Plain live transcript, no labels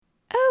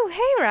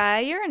hey, Rye,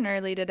 you're in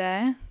early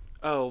today.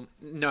 Oh,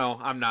 no,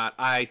 I'm not.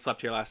 I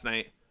slept here last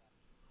night.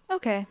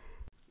 Okay.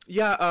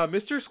 Yeah,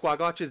 Mr.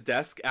 Squaglotch's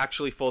desk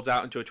actually folds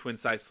out into a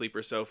twin-size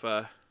sleeper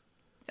sofa.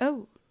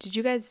 Oh, did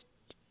you guys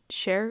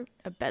share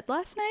a bed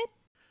last night?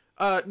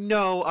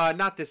 No,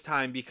 not this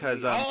time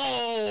because,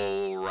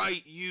 All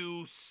right,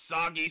 you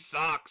soggy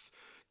socks.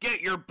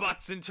 Get your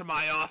butts into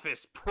my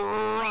office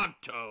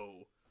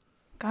pronto.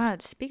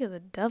 God, speak of the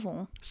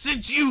devil.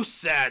 Since you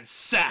sad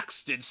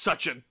sacks did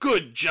such a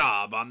good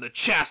job on the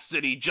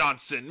Chastity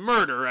Johnson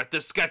murder at the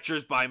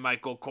Skechers by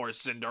Michael Kors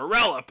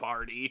Cinderella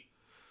party.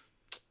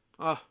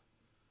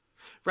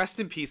 rest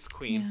in peace,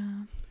 Queen.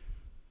 Yeah.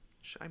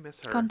 I miss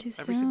her Gone too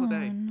every single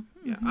day. soon.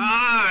 Yeah.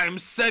 I'm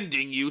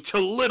sending you to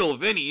Little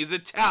Vinny's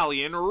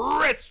Italian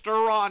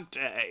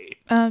Ristorante.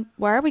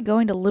 Why are we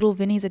going to Little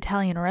Vinny's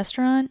Italian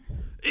restaurant?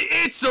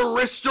 It's a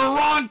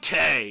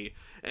ristorante!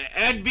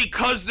 And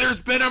because there's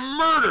been a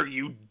murder,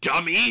 you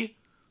dummy!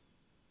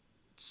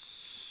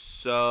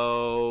 So...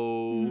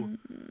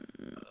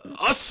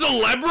 A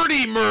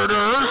celebrity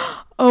murder?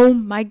 Oh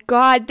my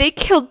god, they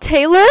killed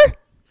Taylor?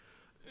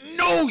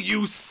 No,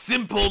 you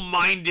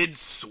simple-minded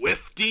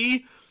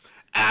Swiftie!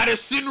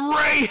 Addison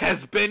Rae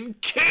has been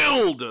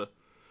killed!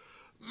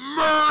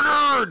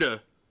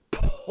 Murdered!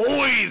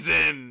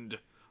 Poisoned!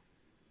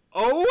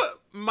 Oh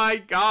my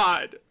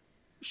god.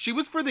 She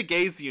was for the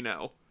gays, you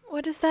know.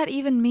 What does that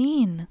even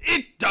mean?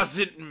 It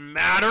doesn't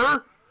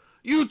matter!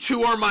 You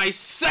two are my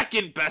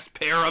second best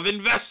pair of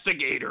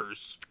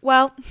investigators!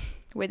 Well,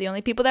 we're the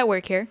only people that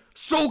work here.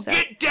 So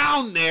get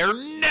down there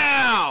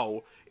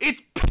now!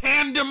 It's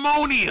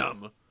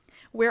pandemonium!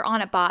 We're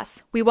on it,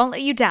 boss. We won't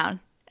let you down.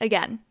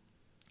 Again.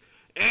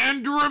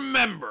 And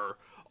remember,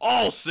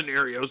 all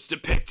scenarios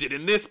depicted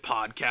in this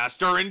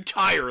podcast are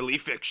entirely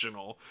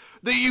fictional.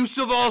 The use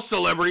of all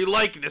celebrity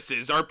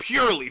likenesses are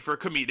purely for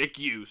comedic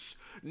use.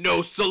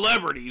 No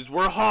celebrities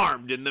were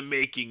harmed in the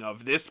making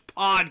of this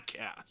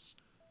podcast.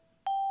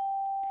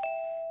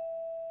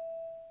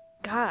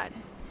 God,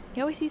 he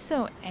always seems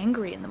so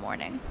angry in the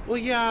morning. Well,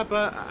 yeah,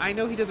 but I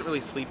know he doesn't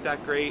really sleep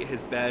that great.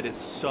 His bed is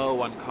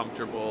so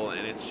uncomfortable,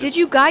 and it's just... Did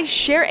you guys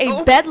share a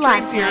Oh, bed Jake's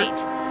last here.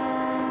 night?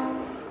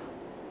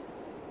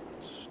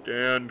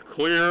 Stand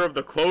clear of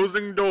the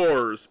closing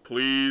doors,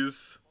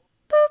 please.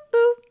 Boop,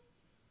 boop.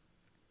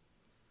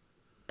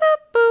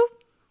 Boop, boop.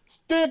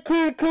 Stand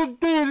clear of the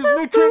doors.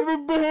 Make sure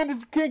everyone behind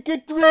us can't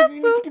get through.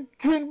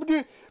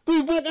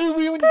 Please,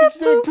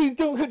 please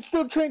don't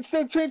still train.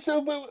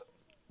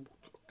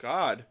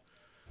 God,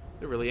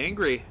 they're really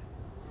angry.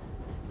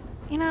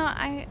 You know,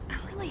 I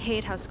really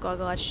hate how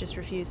Squaglotch just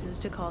refuses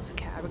to call us a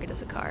cab or get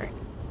us a car.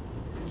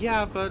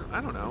 Yeah, but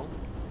I don't know.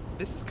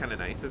 This is kind of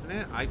nice, isn't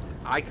it?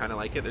 I kind of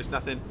like it. There's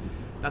nothing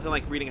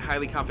like reading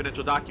highly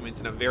confidential documents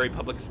in a very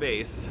public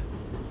space.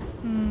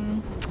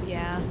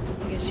 Yeah,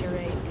 I guess you're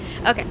right.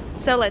 Okay,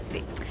 so let's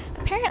see.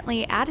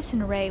 Apparently,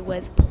 Addison Rae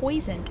was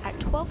poisoned at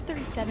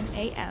 12:37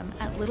 a.m.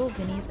 at Little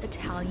Vinny's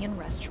Italian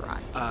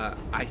restaurant.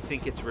 I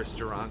think it's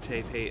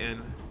Ristorante,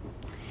 Peyton.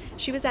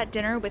 She was at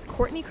dinner with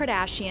Kourtney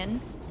Kardashian,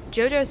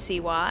 JoJo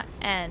Siwa,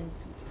 and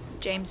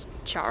James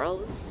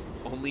Charles?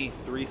 Only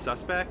 3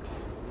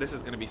 suspects? This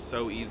is gonna be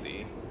so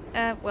easy.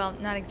 Well,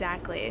 not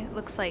exactly.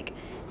 Looks like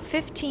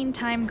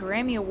 15-time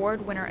Grammy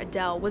Award winner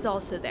Adele was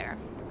also there.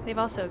 They've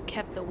also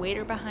kept the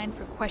waiter behind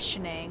for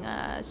questioning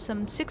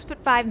some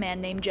 6'5" man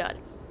named Judd.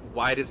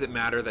 Why does it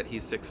matter that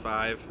he's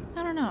 6'5"?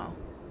 I don't know.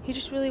 He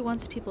just really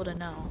wants people to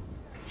know.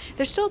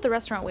 They're still at the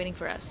restaurant waiting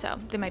for us, so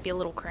they might be a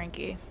little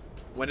cranky.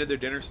 When did their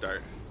dinner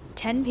start?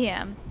 10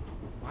 p.m.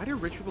 Why do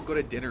rich people go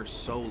to dinner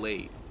so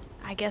late?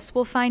 I guess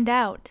we'll find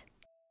out.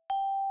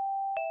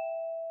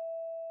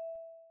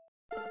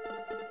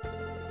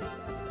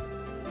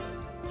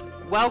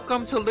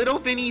 Welcome to Little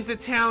Vinny's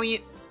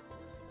Italian...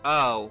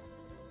 Oh,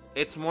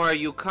 it's more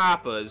you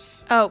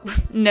coppers. Oh,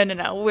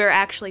 no. We're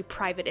actually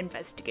private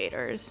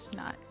investigators,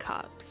 not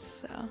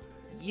cops, so...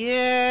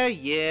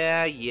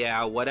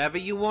 Yeah, whatever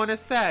you want to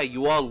say.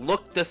 You all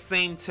look the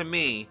same to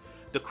me.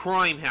 The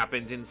crime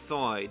happened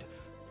inside.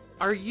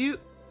 Are you...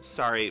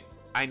 Sorry,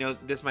 I know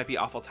this might be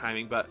awful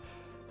timing, but...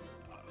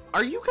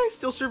 Are you guys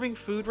still serving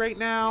food right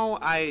now?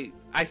 I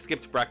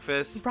skipped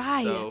breakfast,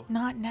 Right, so...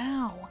 not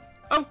now.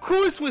 Of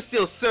course we're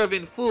still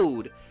serving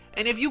food.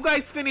 And if you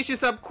guys finish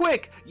this up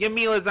quick, your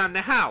meal is on the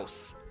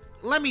house.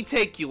 Let me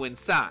take you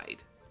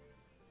inside.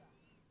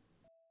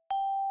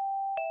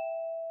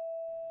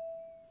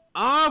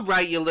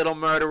 Alright, you little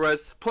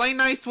murderers. Play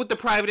nice with the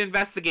private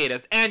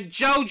investigators. And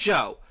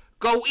Jojo,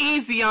 go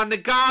easy on the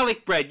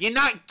garlic bread. You're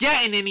not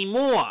getting any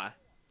more.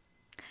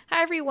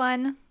 Hi,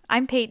 everyone.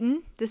 I'm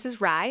Peyton. This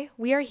is Rye.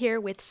 We are here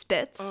with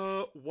Spitz.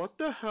 What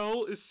the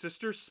hell is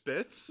Sister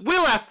Spitz?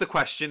 We'll ask the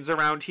questions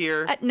around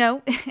here.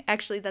 No,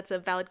 actually, that's a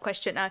valid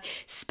question.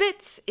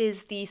 Spitz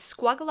is the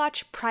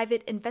Squaglotch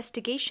private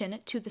investigation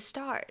to the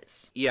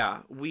stars.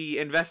 Yeah, we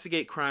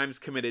investigate crimes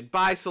committed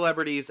by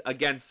celebrities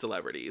against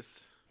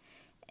celebrities.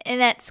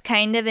 That's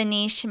kind of a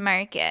niche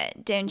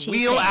market, don't you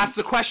We'll think? ask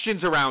the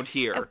questions around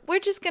here. We're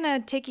just gonna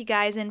take you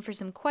guys in for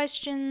some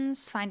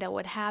questions, find out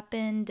what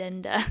happened,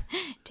 and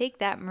take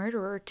that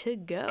murderer to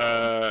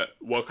go.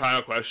 What kind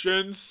of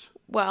questions?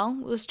 Well,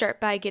 we'll start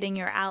by getting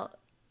your out.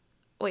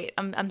 Wait,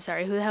 I'm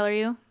sorry. Who the hell are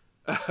you?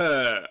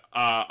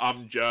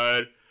 I'm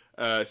Judd,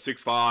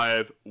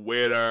 6'5",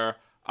 waiter,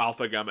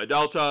 Alpha Gamma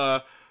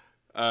Delta,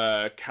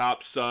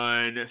 Cap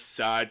Sun,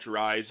 Sag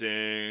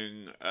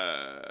Rising,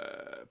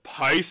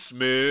 Pisces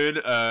Moon.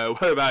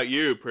 What about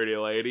you, pretty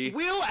lady?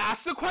 We'll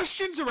ask the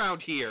questions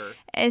around here.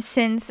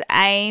 Since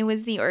I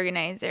was the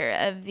organizer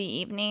of the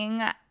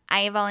evening,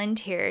 I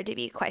volunteered to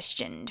be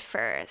questioned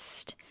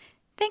first.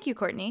 Thank you,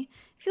 Courtney.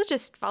 If you'll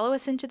just follow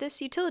us into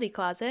this utility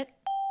closet.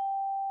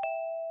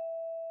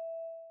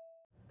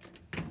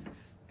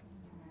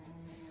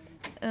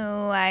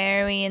 Why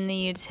are we in the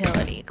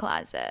utility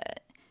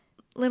closet?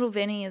 Little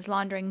Vinny is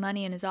laundering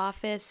money in his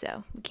office,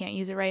 so we can't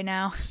use it right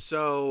now.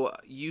 So,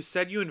 you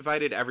said you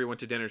invited everyone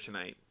to dinner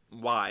tonight.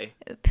 Why?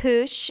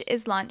 Poosh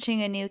is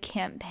launching a new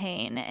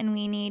campaign, and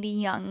we need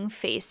young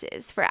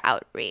faces for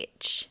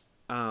outreach.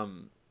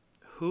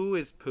 Who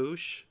is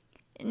Poosh?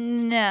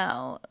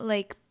 No,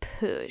 like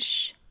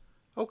Poosh.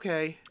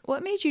 Okay.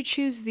 What made you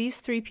choose these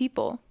 3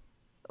 people?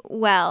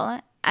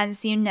 Well,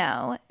 as you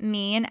know,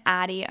 me and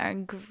Addie are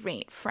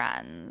great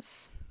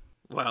friends.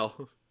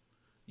 Well,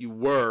 you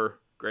were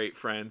great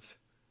friends.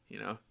 You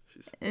know,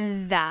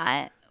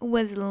 That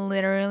was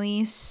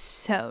literally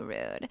so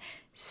rude,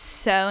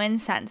 so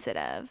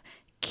insensitive.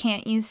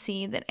 Can't you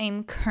see that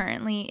I'm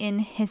currently in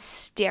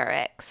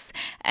hysterics?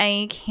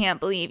 I can't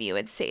believe you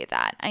would say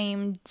that. I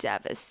am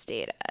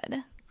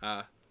devastated.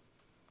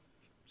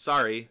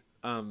 Sorry.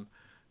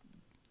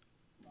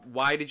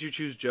 Why did you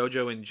choose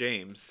JoJo and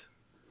James?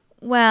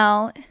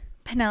 Well,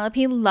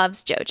 Penelope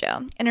loves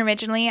JoJo, and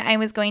originally I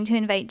was going to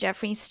invite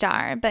Jeffree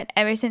Star, but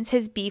ever since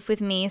his beef with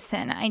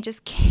Mason, I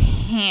just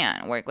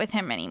can't work with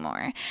him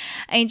anymore.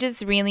 I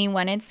just really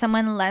wanted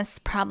someone less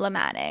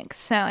problematic,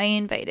 so I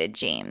invited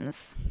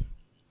James.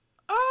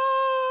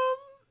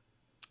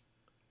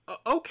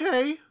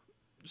 Okay.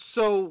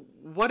 So,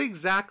 what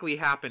exactly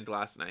happened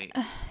last night?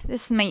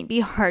 This might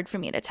be hard for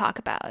me to talk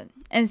about.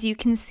 As you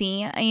can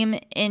see, I am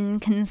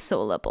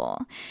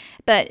inconsolable.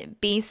 But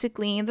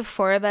basically, the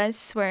 4 of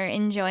us were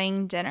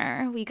enjoying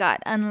dinner. We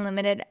got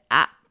unlimited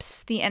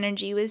apps. The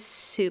energy was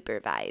super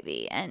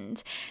vibey.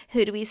 And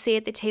who do we see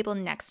at the table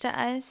next to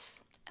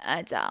us?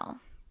 Adele.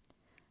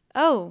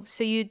 Oh,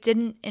 so you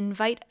didn't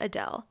invite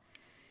Adele?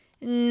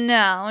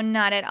 No,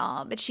 not at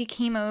all. But she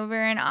came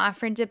over and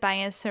offered to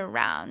buy us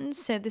around.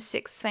 So the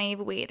 6'5"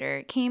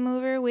 waiter came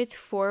over with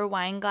 4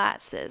 wine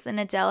glasses, and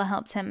Adele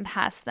helped him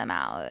pass them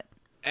out.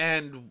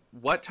 And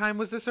what time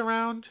was this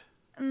around?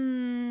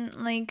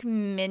 Like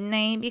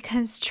midnight,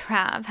 because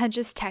Trav had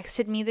just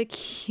texted me the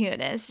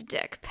cutest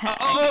dick pic.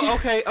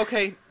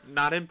 Okay.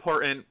 Not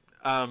important.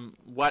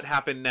 What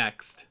happened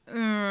next?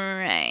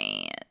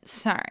 Right.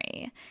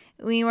 Sorry.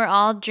 We were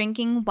all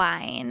drinking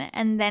wine,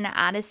 and then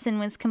Addison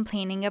was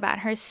complaining about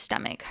her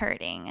stomach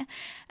hurting.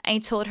 I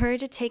told her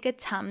to take a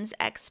Tums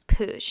X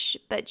Poosh,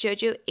 but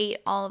JoJo ate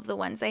all of the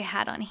ones I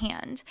had on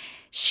hand.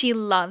 She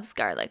loves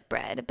garlic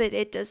bread, but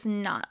it does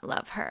not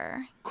love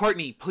her.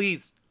 Courtney,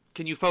 please,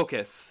 can you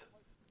focus?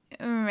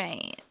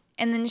 Right.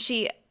 And then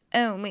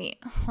oh, wait,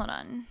 hold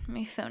on.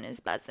 My phone is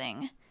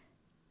buzzing.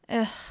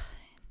 Ugh,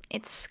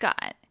 it's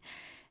Scott.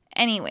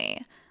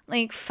 Anyway,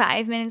 like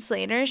 5 minutes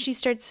later, she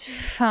starts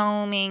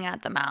foaming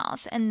at the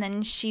mouth, and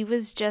then she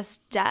was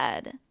just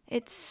dead.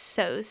 It's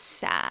so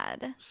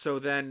sad. So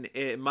then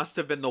it must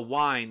have been the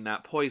wine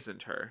that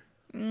poisoned her.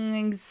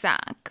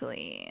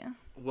 Exactly.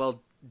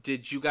 Well,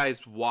 did you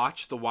guys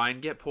watch the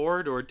wine get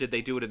poured, or did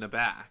they do it in the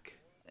back?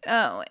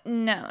 Oh,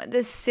 no. The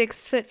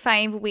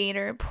 6'5"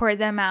 waiter poured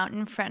them out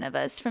in front of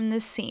us from the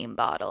same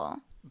bottle.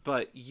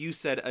 But you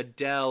said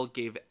Adele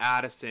gave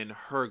Addison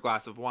her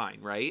glass of wine,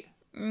 right?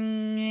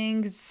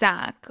 Exactly.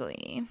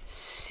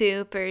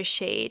 Super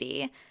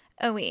shady.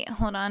 Oh, wait,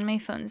 hold on. My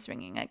phone's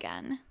ringing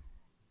again.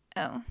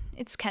 Oh,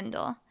 it's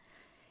Kendall.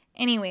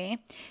 Anyway,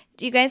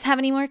 do you guys have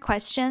any more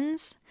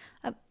questions?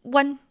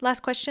 One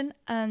last question.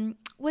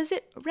 Was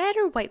it red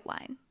or white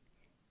wine?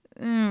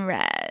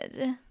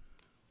 Red.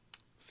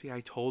 See,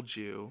 I told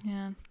you.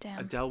 Yeah, damn.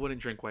 Adele wouldn't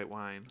drink white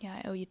wine.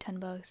 Yeah, I owe you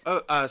 $10.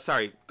 Oh,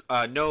 sorry.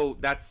 No,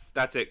 that's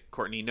it,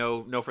 Courtney.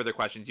 No further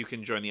questions. You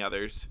can join the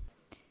others.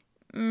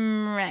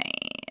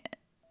 Right.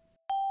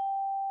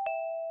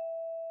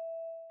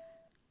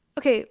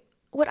 Okay,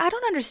 what I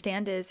don't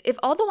understand is, if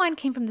all the wine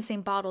came from the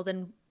same bottle,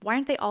 then why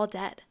aren't they all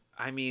dead?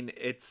 I mean,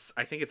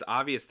 I think it's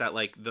obvious that,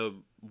 like, the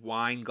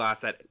wine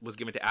glass that was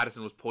given to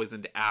Addison was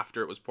poisoned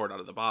after it was poured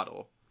out of the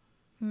bottle.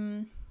 I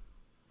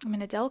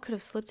mean, Adele could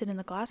have slipped it in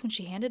the glass when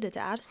she handed it to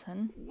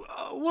Addison.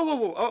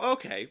 Whoa. Oh,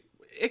 okay.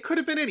 It could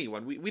have been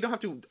anyone. We don't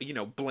have to,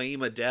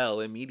 blame Adele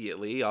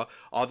immediately. All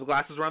the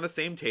glasses were on the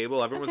same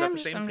table. Everyone was at the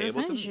same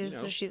table.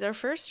 She's our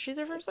first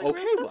like,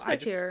 okay, real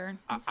suspect here.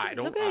 I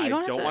don't okay. You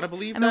don't want to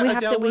believe I mean, that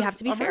Adele we was have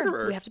to be a fair.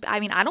 murderer. I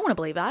mean, I don't want to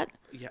believe that.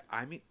 Yeah,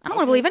 I mean, I don't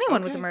want to believe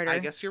anyone was a murderer. I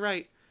guess you're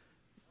right.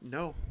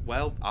 No.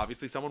 Well,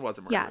 obviously someone was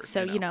a murderer. Yeah,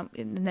 so,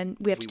 and then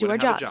we have to We do our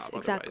wouldn't have a jobs. job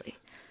Exactly. otherwise.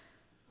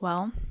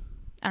 Well,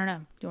 I don't know.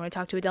 Do you want to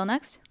talk to Adele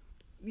next?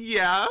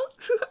 Yeah,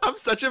 I'm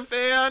such a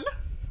fan.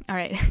 All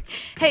right.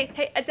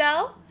 Hey,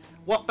 Adele?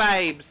 What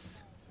babes?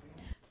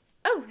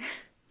 Oh,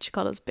 she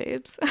called us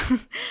babes.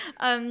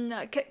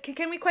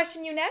 Can we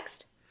question you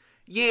next?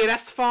 Yeah,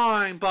 that's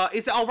fine, but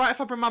is it alright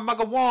if I bring my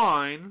mug of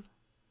wine?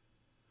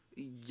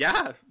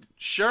 Yeah,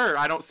 sure,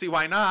 I don't see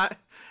why not.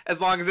 As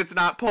long as it's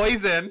not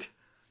poisoned.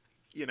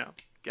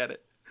 Get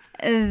it.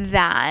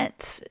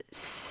 That's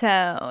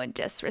so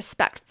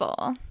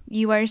disrespectful.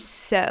 You are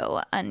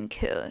so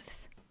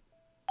uncouth.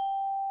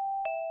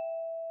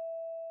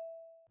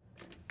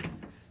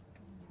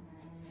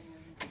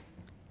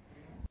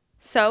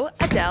 So,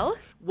 Adele,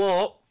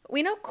 What?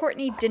 we know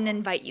Courtney didn't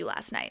invite you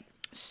last night.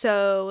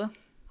 So,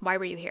 why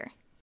were you here?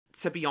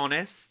 To be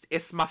honest,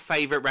 it's my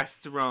favorite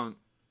restaurant.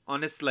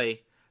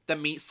 Honestly, the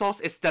meat sauce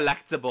is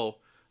delectable.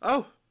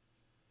 Oh,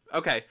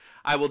 okay.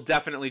 I will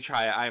definitely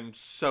try it. I'm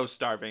so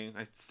starving.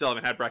 I still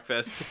haven't had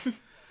breakfast.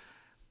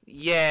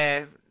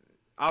 Yeah,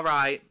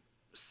 alright.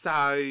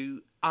 So,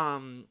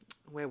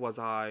 where was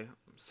I?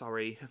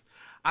 Sorry.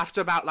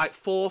 After about like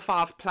 4 or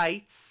 5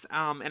 plates,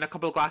 and a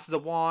couple of glasses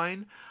of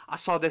wine, I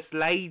saw this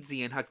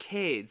lady and her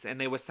kids, and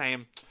they were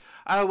saying,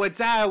 "Oh,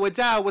 Adele,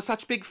 we're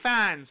such big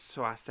fans."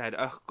 So I said,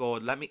 "Oh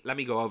God, let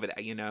me go over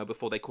there,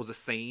 before they cause a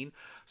scene."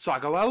 So I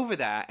go over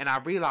there, and I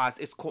realize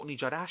it's Kourtney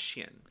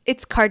Kardashian.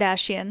 It's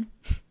Kardashian.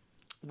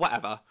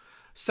 Whatever.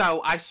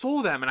 So I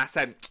saw them, and I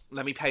said,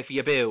 "Let me pay for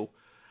your bill."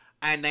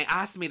 And they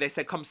asked me, they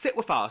said, "Come sit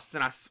with us."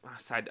 And I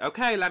said,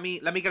 "Okay, let me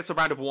get us a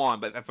round of wine,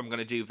 but if I'm going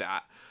to do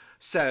that."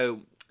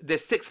 So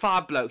this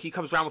 6'5" bloke, he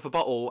comes around with a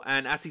bottle,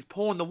 and as he's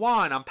pouring the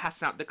wine, I'm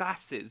passing out the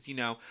glasses.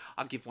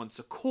 I'll give one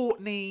to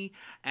Courtney,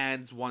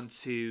 and one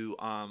to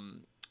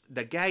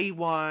the gay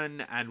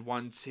one, and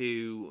one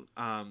to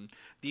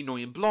the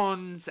annoying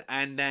blonde,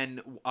 and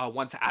then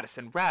one to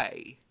Addison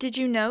Rae. Did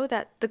you know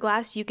that the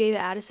glass you gave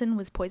Addison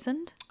was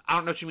poisoned? I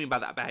don't know what you mean by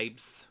that,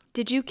 babes.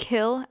 Did you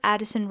kill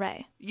Addison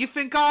Rae? You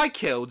think I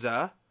killed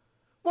her?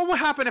 What would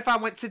happen if I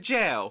went to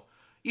jail?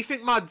 You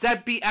think my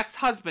deadbeat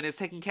ex-husband is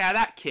taking care of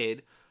that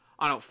kid?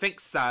 I don't think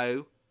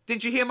so.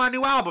 Didn't you hear my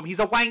new album? He's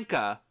a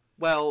wanker.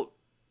 Well,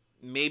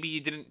 maybe you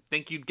didn't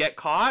think you'd get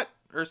caught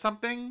or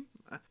something?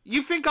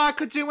 You think I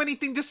could do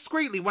anything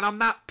discreetly when I'm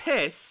that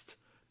pissed?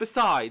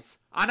 Besides,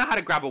 I know how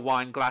to grab a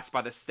wine glass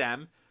by the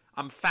stem.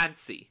 I'm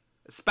fancy.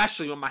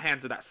 Especially when my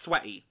hands are that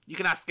sweaty. You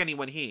can ask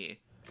anyone here.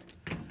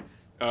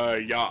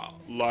 Yeah,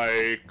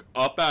 like,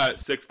 up at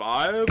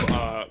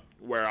 6'5",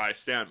 where I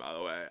stand, by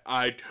the way,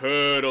 I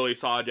totally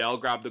saw Adele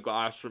grab the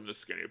glass from the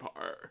skinny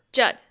part.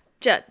 Judd,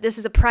 this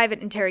is a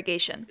private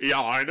interrogation. Yeah,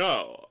 I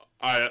know.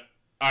 I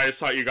just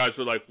thought you guys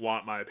would,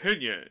 want my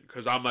opinion,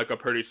 because I'm, a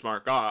pretty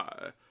smart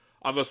guy.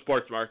 I'm a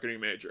sports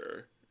marketing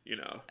major,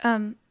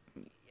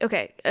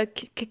 Okay,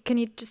 can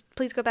you just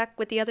please go back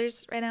with the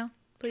others right now?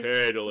 Please?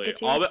 Totally.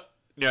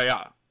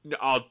 Yeah.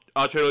 I'll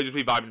totally just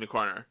be vibing in the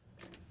corner.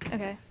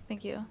 Okay,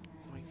 thank you.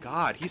 Oh my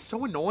God, he's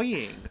so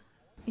annoying.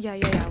 Yeah,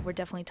 we're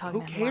definitely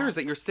talking Who to him cares last.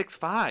 that you're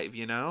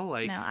 6'5", No,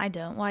 I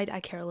don't. Well, I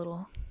care a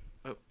little.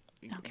 Oh,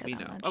 I don't care we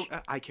that know. much. Oh,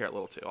 I care a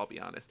little too, I'll be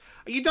honest.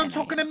 Are you done I know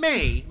talking you to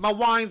me? My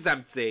wine's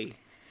empty.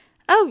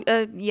 Oh,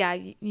 yeah,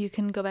 you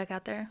can go back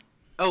out there.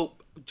 Oh,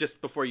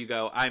 just before you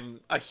go, I'm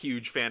a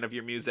huge fan of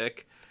your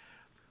music.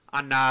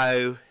 I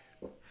know.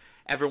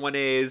 Everyone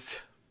is.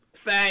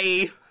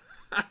 Faye!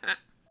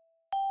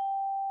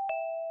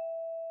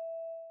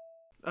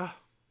 Oh,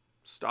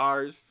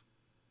 stars.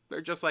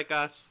 They're just like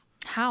us.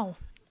 How?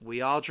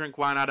 We all drink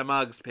wine out of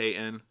mugs,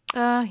 Peyton.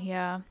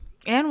 Yeah.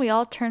 And we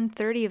all turn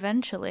 30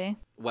 eventually.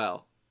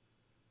 Well,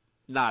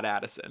 not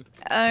Addison.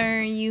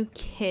 Are you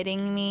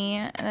kidding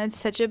me? That's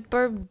such a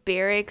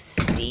barbaric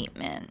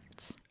statement.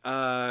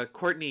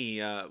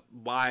 Courtney,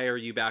 why are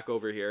you back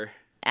over here?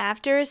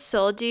 After a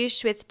soul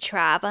douche with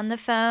Trav on the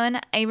phone,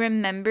 I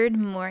remembered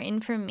more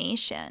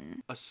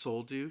information. A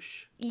soul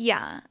douche?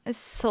 Yeah, a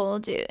soul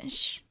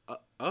douche.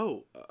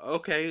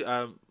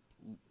 Okay,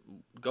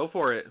 go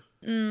for it.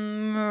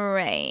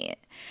 Right.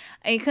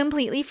 I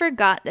completely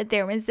forgot that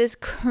there was this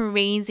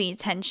crazy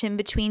tension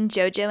between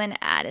JoJo and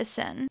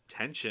Addison.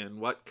 Tension?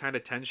 What kind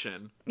of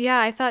tension? Yeah,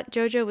 I thought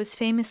JoJo was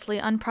famously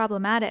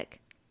unproblematic.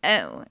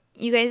 Oh,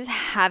 you guys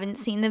haven't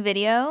seen the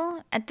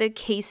video at the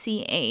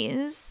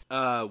KCA's?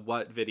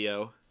 What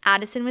video?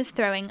 Addison was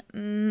throwing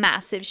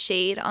massive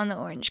shade on the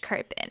orange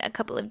carpet a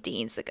couple of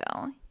days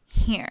ago.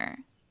 Here,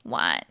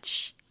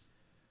 watch.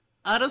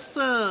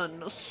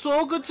 Addison,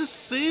 so good to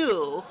see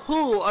you.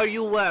 Who are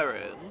you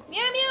wearing?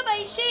 Mew Mew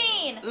by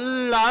Shane!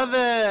 Love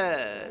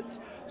it.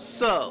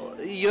 So,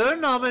 you're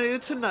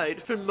nominated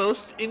tonight for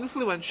Most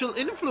Influential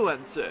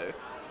Influencer.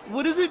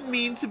 What does it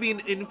mean to be an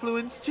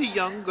influence to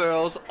young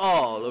girls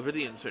all over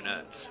the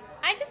internet?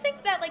 I just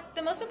think that,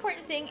 the most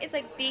important thing is,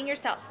 being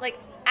yourself.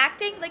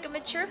 Acting like a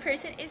mature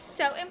person is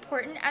so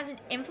important as an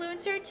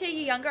influencer to a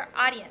younger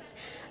audience.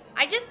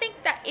 I just think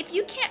that if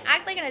you can't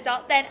act like an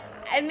adult, then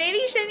maybe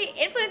you shouldn't be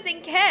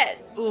influencing kids.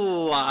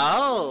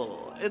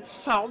 Wow. It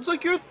sounds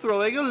like you're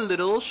throwing a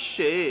little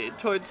shade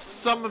towards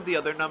some of the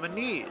other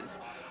nominees.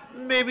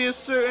 Maybe a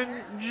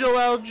certain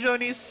Joel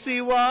Joni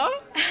Siwa?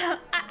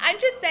 I'm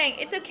just saying,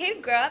 it's okay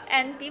to grow up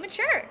and be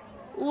mature.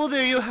 Well,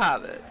 there you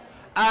have it.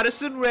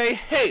 Addison Rae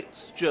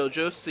hates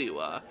JoJo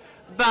Siwa.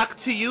 Back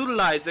to you,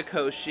 Liza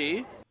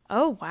Koshy.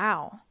 Oh,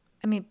 wow.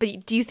 I mean,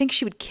 but do you think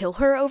she would kill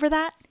her over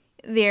that?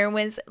 There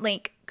was,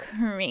 like,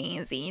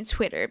 crazy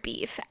Twitter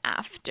beef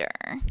after.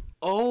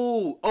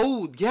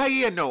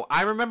 Yeah, no,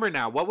 I remember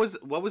now. What was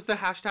the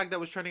hashtag that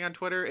was trending on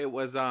Twitter? It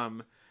was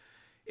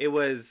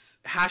hashtag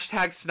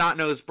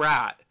snotnose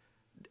brat.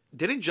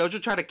 Didn't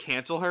JoJo try to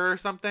cancel her or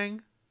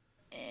something?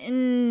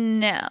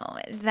 No,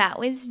 that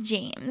was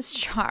James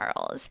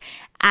Charles.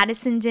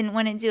 Addison didn't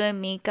want to do a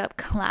makeup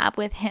collab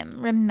with him,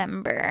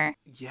 remember?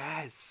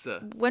 Yes.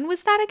 When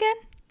was that again?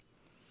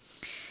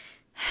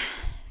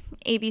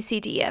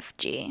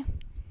 ABCDFG.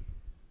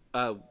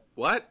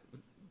 What?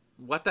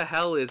 What the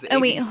hell is Oh,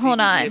 wait, hold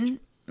ABCDFG? on.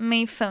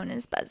 My phone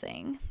is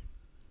buzzing.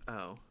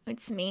 Oh.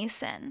 It's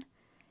Mason.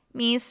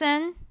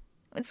 Mason,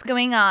 what's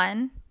going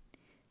on?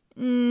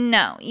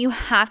 No, you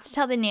have to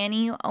tell the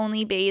nanny you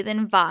only bathe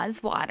in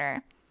vase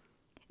water.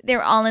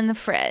 They're all in the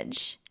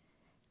fridge.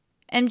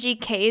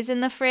 MGK's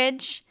in the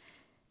fridge?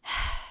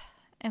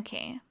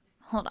 Okay,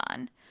 hold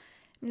on.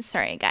 I'm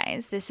sorry,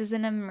 guys. This is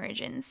an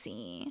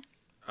emergency.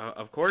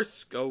 Of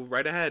course, go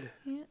right ahead.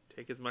 Yeah.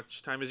 Take as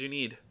much time as you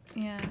need.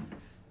 Yeah.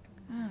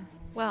 Oh,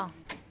 well,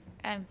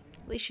 at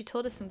least you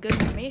told us some good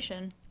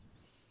information.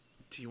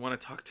 Do you want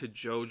to talk to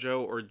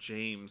JoJo or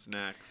James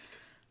next?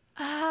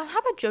 How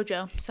about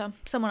JoJo? So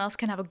someone else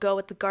can have a go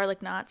at the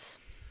garlic knots.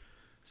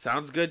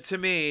 Sounds good to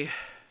me.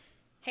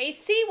 Hey,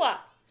 Siwa,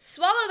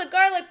 swallow the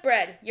garlic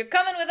bread. You're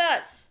coming with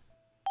us.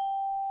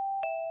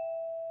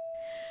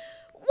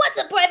 What's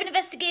up, private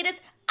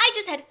investigators? I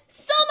just had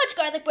so much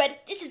garlic bread.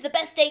 This is the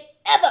best day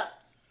ever.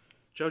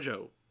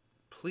 JoJo,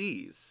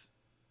 please.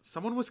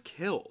 Someone was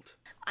killed.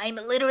 I'm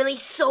literally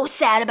so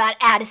sad about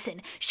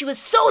Addison. She was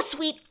so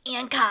sweet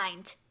and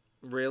kind.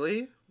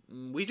 Really?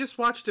 We just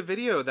watched a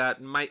video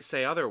that might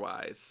say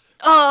otherwise.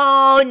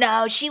 Oh,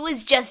 no, she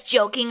was just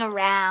joking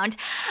around.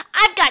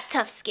 I've got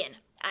tough skin.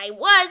 I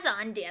was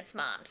on Dance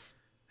Moms.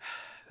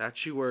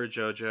 That you were,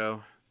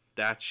 JoJo.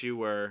 That you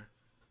were.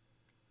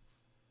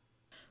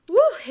 Woo,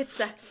 it's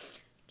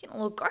getting a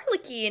little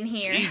garlicky in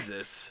here.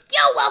 Jesus.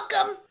 You're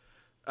welcome.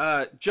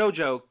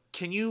 JoJo,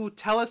 can you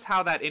tell us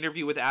how that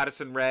interview with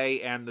Addison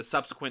Rae and the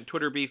subsequent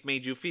Twitter beef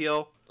made you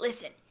feel?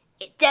 Listen,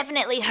 it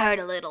definitely hurt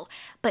a little,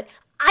 but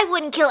I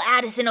wouldn't kill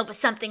Addison over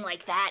something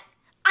like that.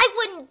 I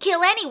wouldn't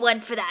kill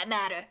anyone for that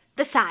matter.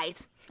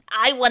 Besides,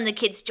 I won the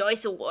Kids'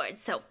 Choice Award,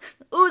 so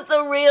who's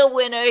the real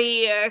winner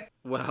here?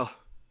 Well,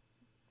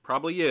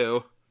 probably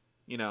you.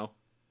 You know,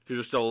 because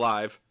you're still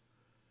alive.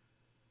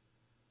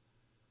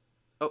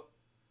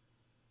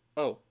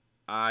 Oh,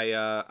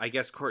 I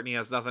guess Courtney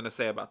has nothing to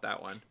say about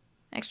that one.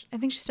 Actually, I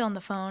think she's still on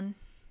the phone.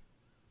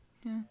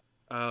 Yeah.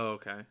 Oh,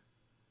 okay.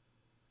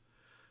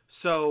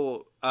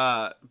 So,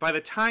 by the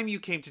time you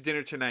came to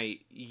dinner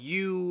tonight,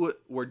 you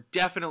were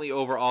definitely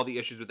over all the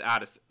issues with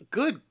Addison.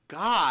 Good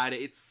God,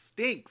 it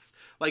stinks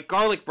like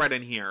garlic bread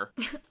in here.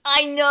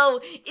 I know,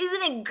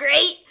 isn't it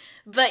great?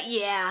 But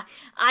yeah,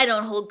 I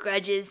don't hold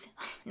grudges.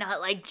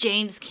 Not like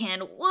James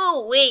can.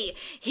 Woo-wee,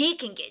 he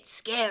can get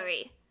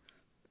scary.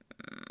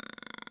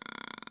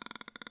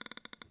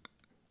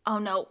 Oh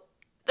no,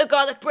 the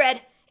garlic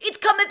bread. It's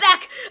coming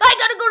back. I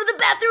gotta go to the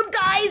bathroom,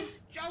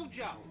 guys.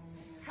 JoJo,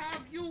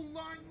 have you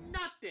learned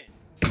nothing?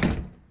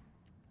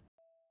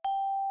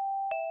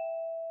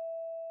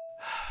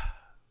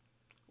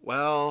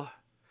 Well,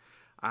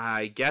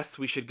 I guess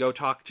we should go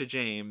talk to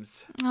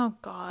James. Oh,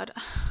 God.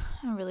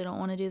 I really don't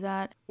want to do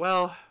that.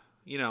 Well,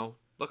 you know,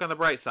 look on the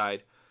bright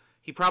side.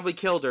 He probably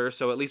killed her,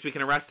 so at least we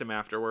can arrest him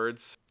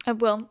afterwards.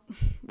 Well,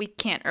 we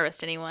can't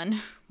arrest anyone.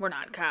 We're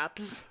not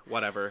cops.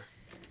 Whatever.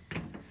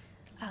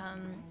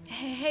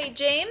 Hey,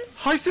 James?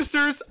 Hi,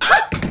 sisters!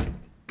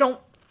 Don't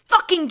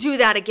fucking do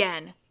that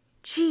again.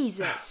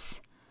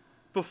 Jesus.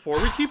 Before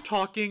we keep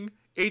talking,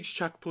 age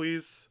check,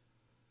 please.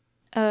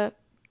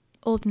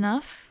 Old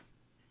enough?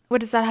 What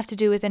does that have to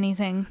do with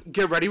anything?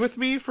 Get ready with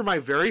me for my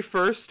very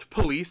first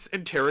police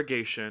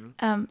interrogation.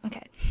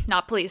 Okay.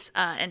 Not police.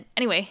 And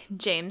anyway,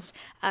 James,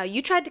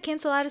 you tried to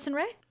cancel Addison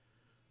Rae?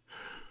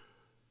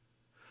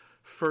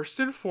 First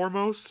and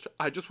foremost,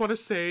 I just want to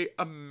say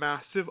a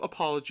massive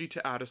apology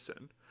to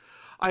Addison.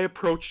 I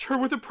approached her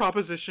with a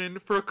proposition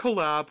for a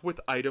collab with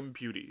Item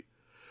Beauty.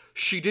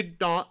 She did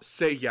not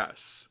say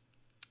yes.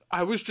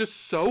 I was just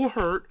so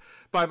hurt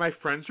by my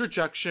friend's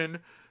rejection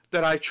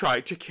that I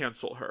tried to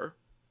cancel her.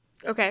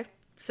 Okay.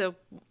 So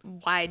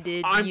why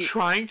did I'm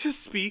trying to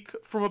speak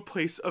from a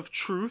place of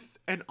truth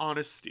and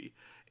honesty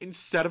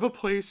instead of a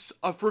place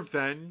of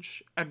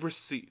revenge and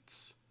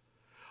receipts.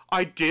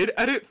 I did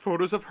edit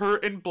photos of her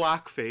in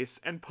blackface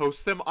and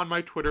post them on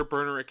my Twitter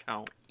burner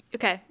account.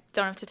 Okay.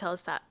 don't have to tell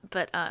us that,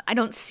 but I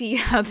don't see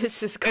how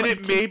this is going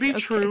And to... it may be okay.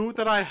 true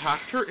that I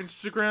hacked her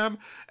Instagram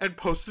and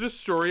posted a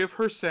story of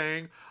her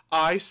saying,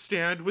 I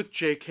stand with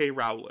J.K.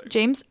 Rowling.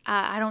 James,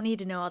 I don't need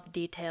to know all the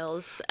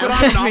details. But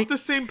I'm not the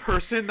same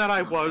person that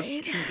I was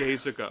Alright. 2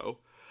 days ago.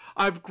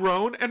 I've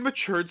grown and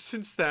matured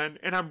since then,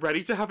 and I'm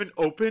ready to have an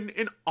open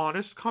and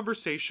honest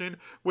conversation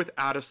with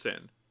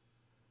Addison.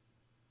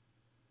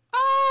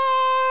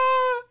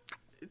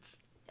 It's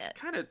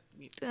kind of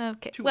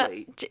Okay. too well,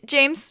 late.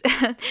 James,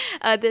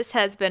 this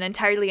has been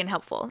entirely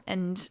unhelpful,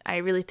 and I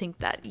really think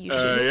that you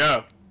should...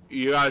 Yeah.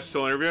 You guys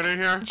still interviewing in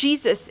here?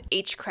 Jesus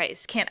H.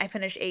 Christ, can't I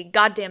finish a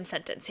goddamn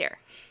sentence here?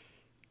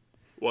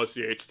 What's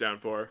the H stand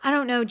for? I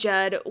don't know,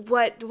 Judd.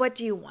 What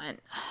do you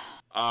want?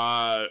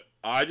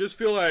 I just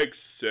feel like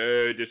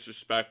so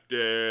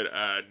disrespected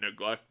and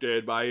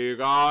neglected by you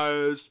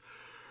guys.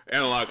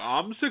 And like,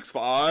 I'm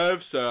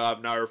 6'5", so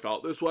I've never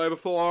felt this way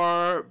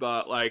before.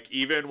 But like,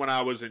 even when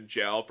I was in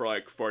jail for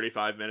like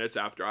 45 minutes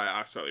after I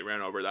accidentally ran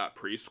over that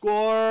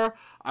preschooler,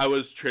 I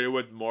was treated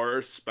with more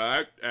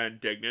respect and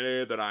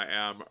dignity than I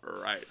am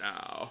right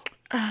now.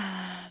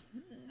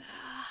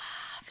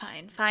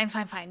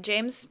 Fine.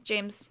 James,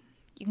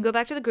 you can go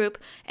back to the group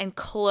and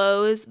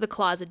close the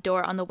closet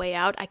door on the way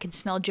out. I can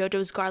smell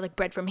JoJo's garlic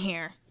bread from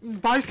here.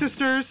 Bye,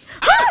 sisters.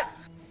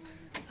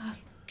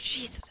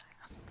 Jesus.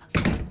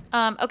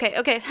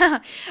 Okay.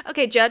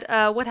 Okay, Judd,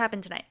 what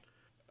happened tonight?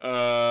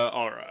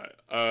 Alright.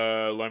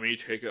 Let me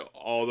take it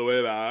all the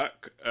way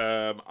back.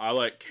 I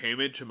like came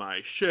into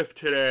my shift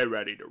today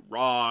ready to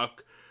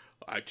rock.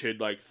 I did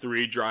like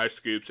 3 dry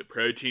scoops of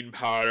protein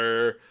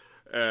powder.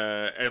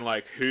 And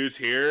like, who's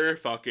here?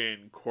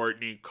 Fucking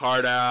Courtney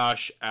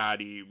Kardashian,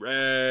 Addie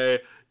Ray,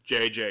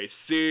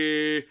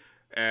 JJC,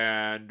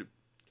 and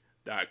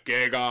that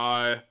gay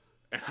guy.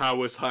 And I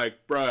was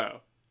like,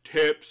 bro,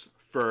 tips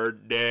for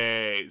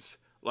days.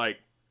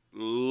 Like,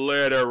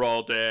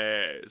 literal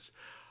days.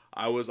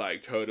 I was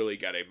like totally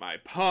getting my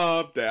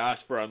pump. They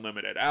asked for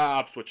unlimited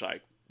apps, which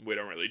like we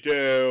don't really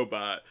do,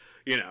 but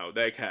you know,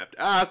 they kept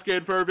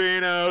asking for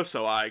vino,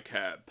 so I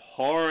kept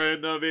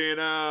pouring the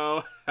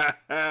vino.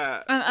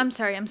 I'm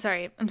sorry. I'm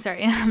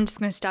just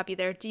going to stop you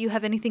there. Do you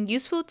have anything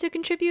useful to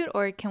contribute,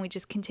 or can we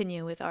just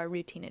continue with our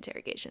routine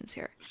interrogations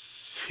here?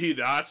 See,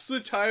 that's the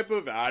type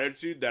of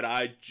attitude that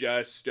I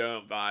just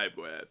don't vibe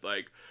with.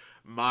 Like,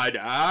 my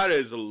dad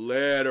is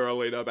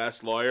literally the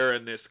best lawyer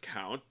in this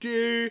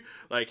county.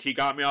 Like, he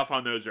got me off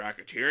on those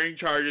racketeering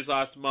charges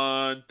last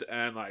month,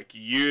 and, like,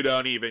 you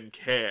don't even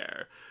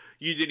care.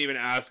 You didn't even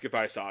ask if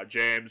I saw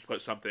James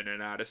put something in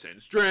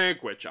Addison's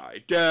drink, which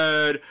I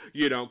did.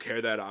 You don't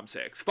care that I'm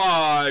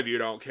 6'5". You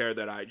don't care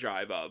that I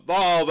drive a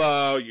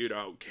Volvo. You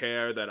don't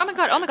care that Oh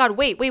my god,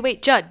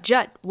 wait,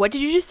 Judd, what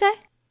did you just say?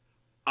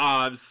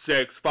 I'm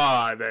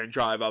 6'5" and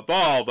drive a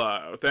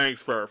Volvo.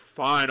 Thanks for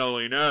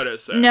finally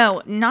noticing.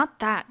 No, not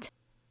that.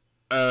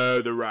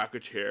 Oh, the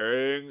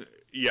racketeering?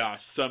 Yeah,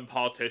 some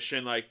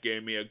politician, like,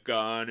 gave me a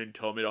gun and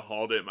told me to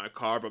hold it in my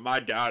car, but my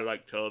dad,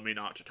 like, told me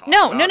not to talk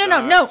No. about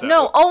that,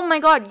 so... Oh my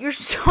god, you're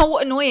so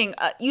annoying.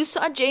 You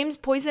saw James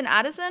poison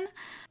Addison?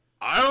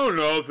 I don't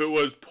know if it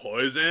was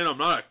poison. I'm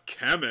not a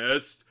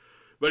chemist.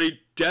 But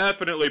he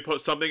definitely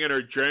put something in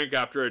her drink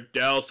after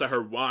Adele set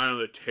her wine on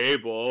the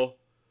table.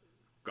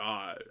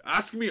 God,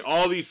 asking me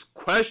all these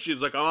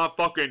questions like I'm on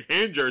fucking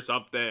Hinge or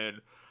something.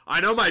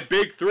 I know my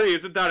big 3.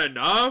 Isn't that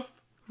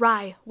enough?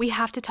 Rye, we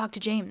have to talk to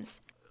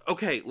James.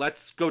 Okay,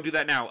 let's go do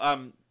that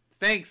now.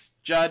 Thanks,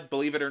 Judd,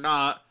 believe it or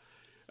not.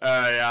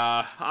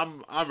 Yeah,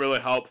 I'm really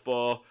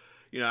helpful.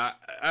 You know,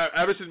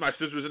 ever since my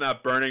sister was in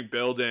that burning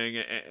building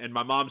and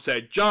my mom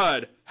said,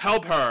 Judd,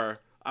 help her.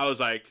 I was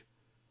like,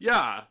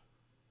 yeah,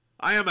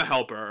 I am a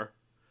helper.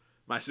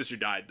 My sister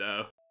died,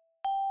 though.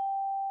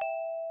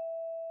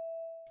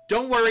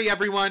 Don't worry,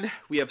 everyone.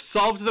 We have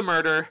solved the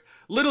murder.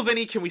 Little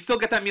Vinny, can we still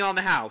get that meal in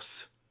the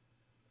house?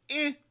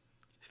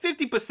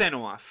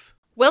 50% off.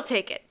 We'll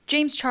take it.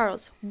 James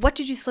Charles, what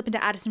did you slip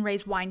into Addison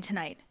Ray's wine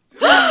tonight?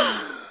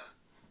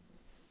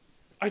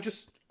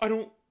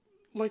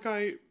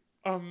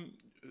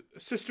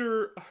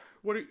 Sister,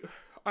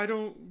 I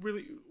don't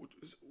really,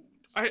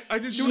 I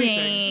didn't do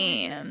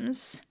anything.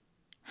 James,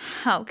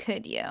 how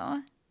could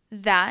you?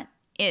 That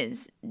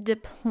is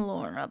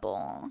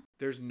deplorable.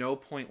 There's no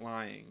point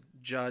lying.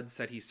 Judd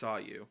said he saw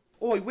you.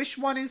 Oi, which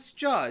one is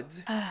Judd?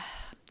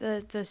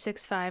 The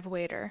 6'5"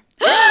 waiter.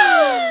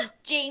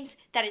 James,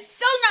 that is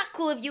so not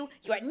cool of you.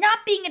 You are not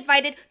being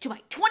invited to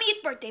my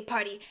 20th birthday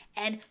party,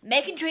 and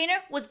Megan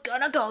Trainor was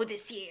gonna go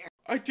this year.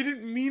 I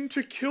didn't mean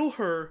to kill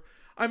her.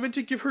 I meant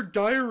to give her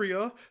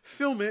diarrhea,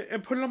 film it,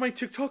 and put it on my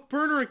TikTok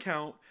burner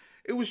account.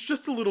 It was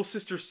just a little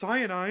sister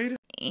cyanide.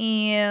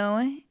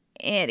 You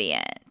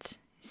idiot.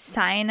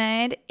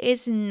 Cyanide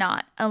is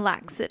not a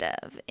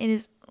laxative. It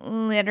is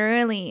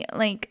literally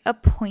like a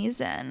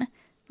poison.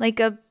 Like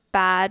a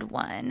bad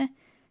one.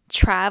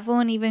 Trav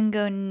won't even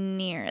go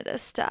near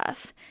this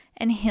stuff,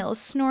 and he'll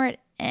snort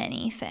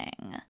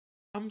anything.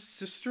 I'm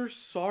sister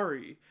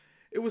sorry.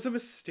 It was a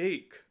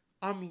mistake.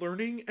 I'm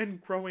learning and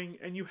growing,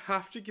 and you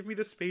have to give me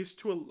the space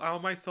to allow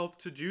myself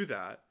to do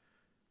that.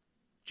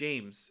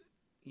 James,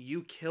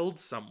 you killed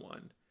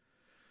someone.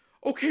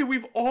 Okay,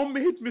 we've all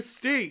made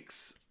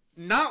mistakes.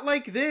 Not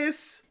like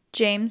this.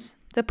 James,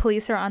 the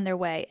police are on their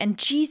way. And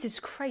Jesus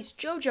Christ,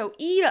 Jojo,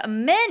 eat a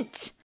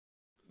mint!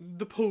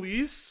 The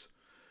police?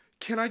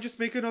 Can I just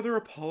make another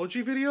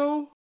apology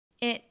video?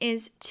 It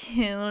is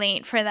too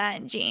late for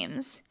that,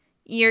 James.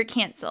 You're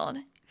canceled.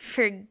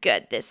 For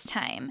good this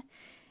time.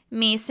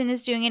 Mason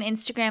is doing an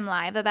Instagram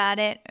live about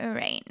it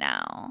right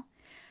now.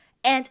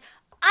 And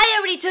I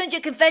already turned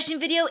your confession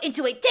video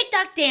into a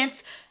TikTok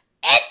dance.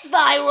 It's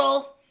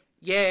viral.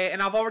 Yeah,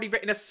 and I've already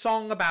written a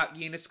song about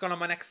you, and it's gone on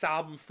my next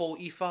album,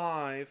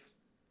 45.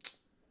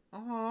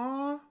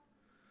 Aww.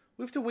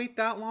 We have to wait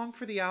that long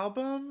for the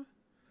album?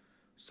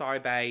 Sorry,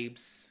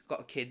 babes.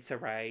 Got a kid to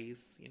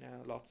raise,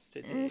 lots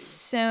to do.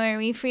 So are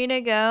we free to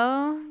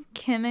go?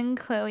 Kim and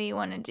Chloe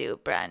want to do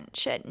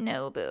brunch at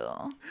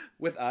Nobu.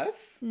 With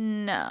us?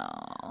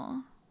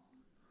 No.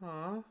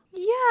 Huh?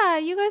 Yeah,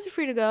 you guys are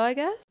free to go, I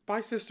guess.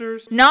 Bye,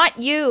 sisters. Not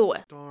you!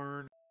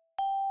 Darn.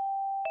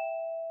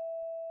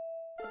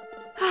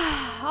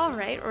 All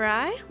right,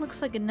 Rye.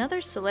 Looks like another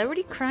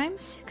celebrity crime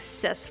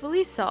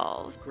successfully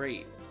solved.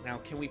 Great. Now,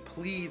 can we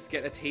please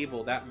get a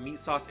table? That meat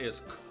sauce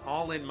is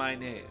calling my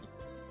name.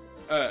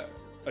 A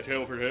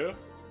table for two?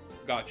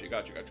 Gotcha.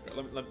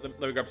 Let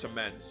me grab some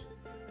men's.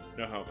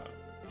 No homo.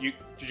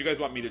 Did you guys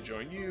want me to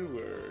join you,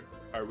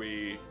 or are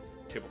we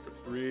table for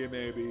three,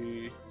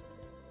 maybe?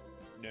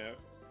 No?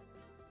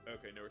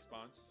 Okay, no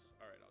response?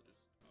 Alright, I'll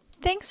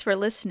just... Thanks for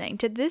listening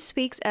to this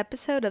week's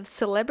episode of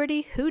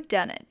Celebrity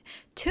Whodunit.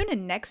 Tune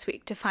in next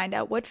week to find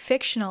out what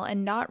fictional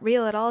and not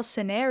real at all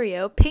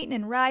scenario Peyton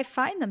and Rye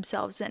find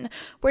themselves in,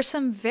 where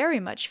some very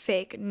much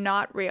fake,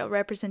 not real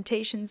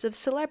representations of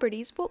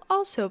celebrities will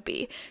also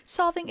be,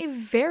 solving a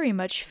very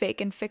much fake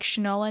and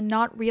fictional and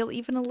not real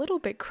even a little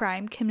bit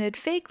crime committed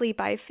fakely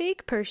by a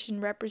fake person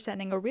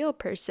representing a real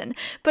person,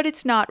 but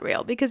it's not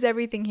real because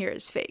everything here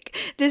is fake.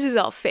 This is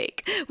all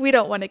fake. We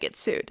don't want to get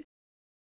sued.